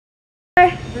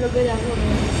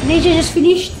DJ just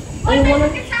finished.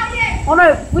 Oh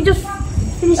no, we just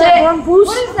finished at Birrong Boiis.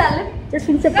 What is that? Just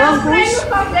finished at Birrong Boiis.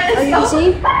 As you can see.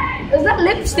 Is that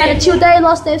lipstick? Had a chill day,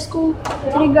 last day of school.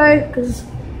 Didn't go because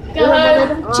chill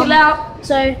out.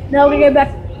 So now we're gonna go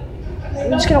back.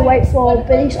 We're just gonna wait for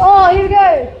Benny's. Oh, here we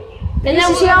go. Benny's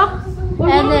is here.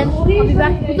 And then I'll be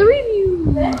back with the review.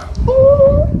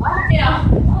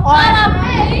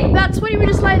 Alright, about 20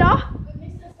 minutes later,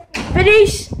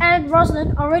 Benny's and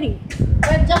Roslyn are ready.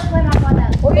 What's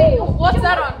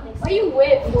that on? What are you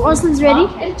with? Roslyn's ready.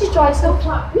 Did you try so?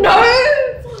 No!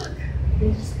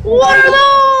 What are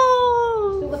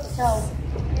those? What's that?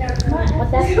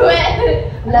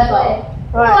 Level.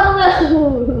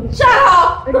 Right. Shut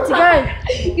up! Ready to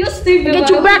go. You're stupid. Get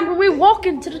you back when we walk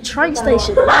into the train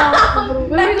station. We're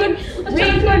gonna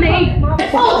eat.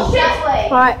 Oh, shit!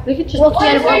 Alright, walking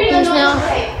out of Birrong Boiis now.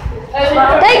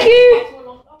 Thank you!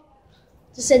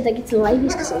 Just said thank you to the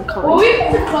ladies because I'm kind.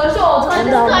 And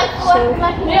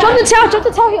drop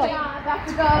the towel here.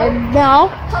 And now,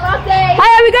 hey,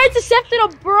 are we going to Sefton or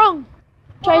Birrong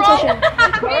train station?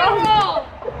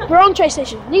 Birrong train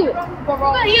station. Leave it.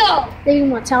 Leaving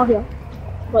my towel here.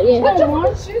 But yeah.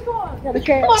 Got the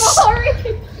carrots.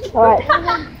 Alright.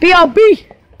 BRB.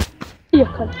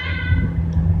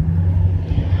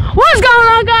 What's going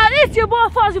on, guys? It's your boy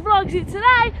Fuzzy Vlogs here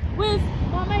today with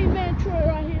my main man Troy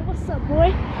right here. What's up,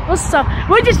 boy? What's up?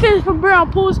 We just finished from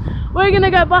Birrong Boiis. We're gonna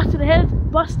go back to the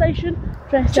bus station.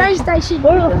 Train station.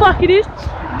 Whatever the fuck it is.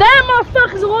 Damn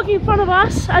motherfuckers are walking in front of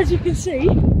us, as you can see.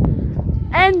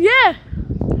 And yeah.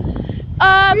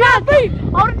 BRB,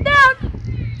 hold it down.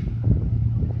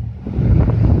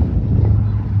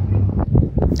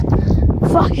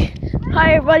 Fuck.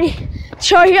 Hi everybody.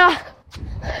 Troy here.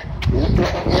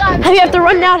 And we have to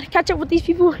run now to catch up with these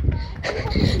people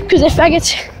because they're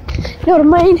faggots. You know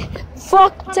what I mean?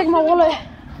 Fuck, take my wallet.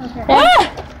 Okay. Ah!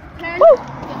 Woo!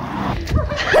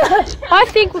 I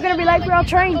think we're gonna be late for our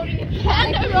train.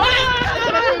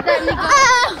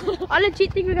 I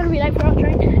legit think we're gonna be late for our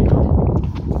train.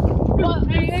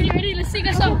 Are you ready? Let's sing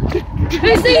a song.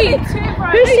 Who's singing?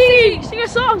 Who's singing? Sing a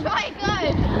song.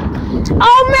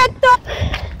 Oh, Meta!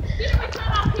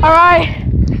 Alright.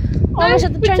 Almost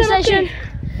at the train station.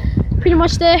 Pretty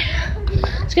much there.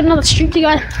 Let's get another street to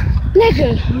go.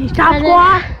 Nigga. Top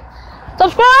squad.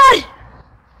 Top squad!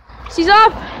 C's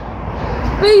up.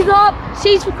 B's up.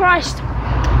 C's for Christ.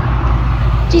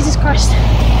 Jesus Christ.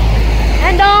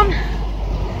 And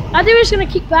I think we're just gonna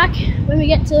kick back when we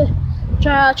get to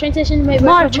train station. Maybe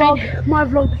my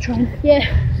vlog the train. Yeah.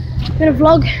 I'm gonna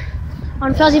vlog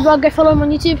on Fuzzy Vlog. Go follow him on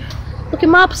YouTube. Look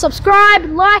him up, subscribe,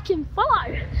 like and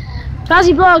follow.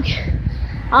 Fuzzy Vlog.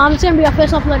 It's gonna be our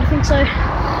first upload, I think so.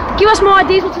 Give us more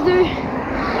ideas what to do.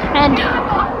 And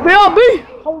BRB,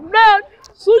 hold down.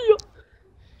 See ya.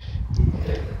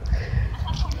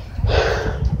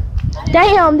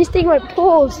 Damn, this thing went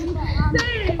pause.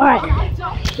 Alright.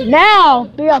 Now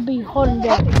BRB, hold him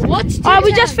down. Alright,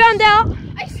 we just found out.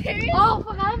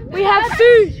 We have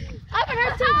food.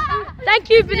 Thank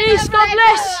you, Benny's. God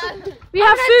bless. We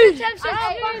have food.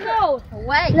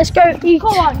 Let's go eat.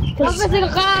 Because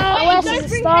we're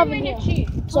starving here.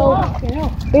 So,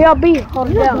 BRB, hold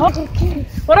it down. What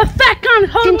a fat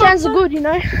cunt. Tim Tams are good, you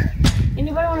know.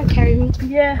 Anybody want to carry me?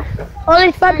 Yeah.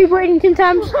 Only fat people eating Tim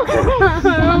Tams.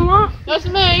 That's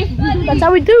me. That's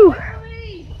how we do.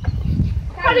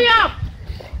 Hurry up.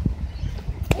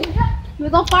 We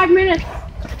got 5 minutes.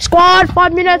 Squad,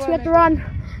 5 minutes. We have to run.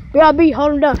 BRB,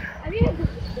 hold them down.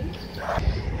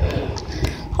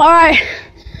 Alright,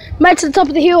 made to the top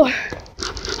of the hill.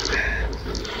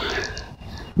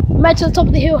 Made to the top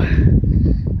of the hill.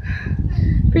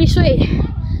 Pretty sweet.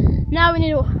 Now we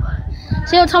need to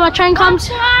see what time our train comes.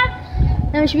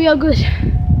 Then we should be all good.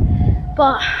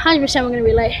 But 100% we're going to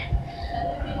be late.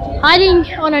 Hiding?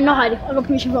 Oh no, not hiding. I got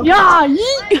permission from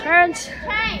parents.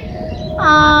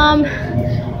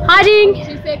 Hiding.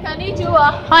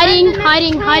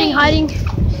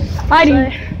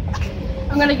 Hiding.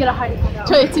 I'm gonna get a hiding.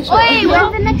 Wait, when's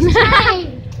the next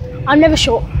train? I'm never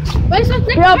short. Where's the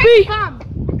next train come?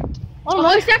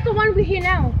 Oh, is that the one we're here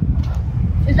now?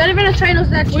 Is that even a train or is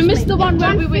that just we missed the one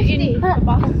where we were in the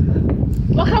bus.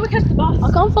 Why can't we catch the bus?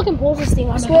 I can't fucking pause this thing,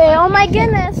 I swear. Oh my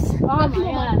goodness. Oh my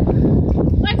god.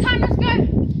 Wait, come, let's go.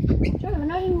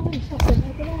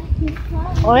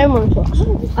 I am wearing socks.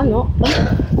 I'm not.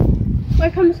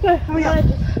 Wait, come, let's go. Hurry up.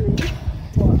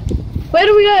 Where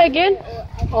do we go again?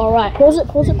 Alright, pause it,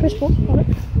 press pause.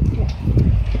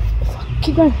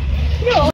 Keep going.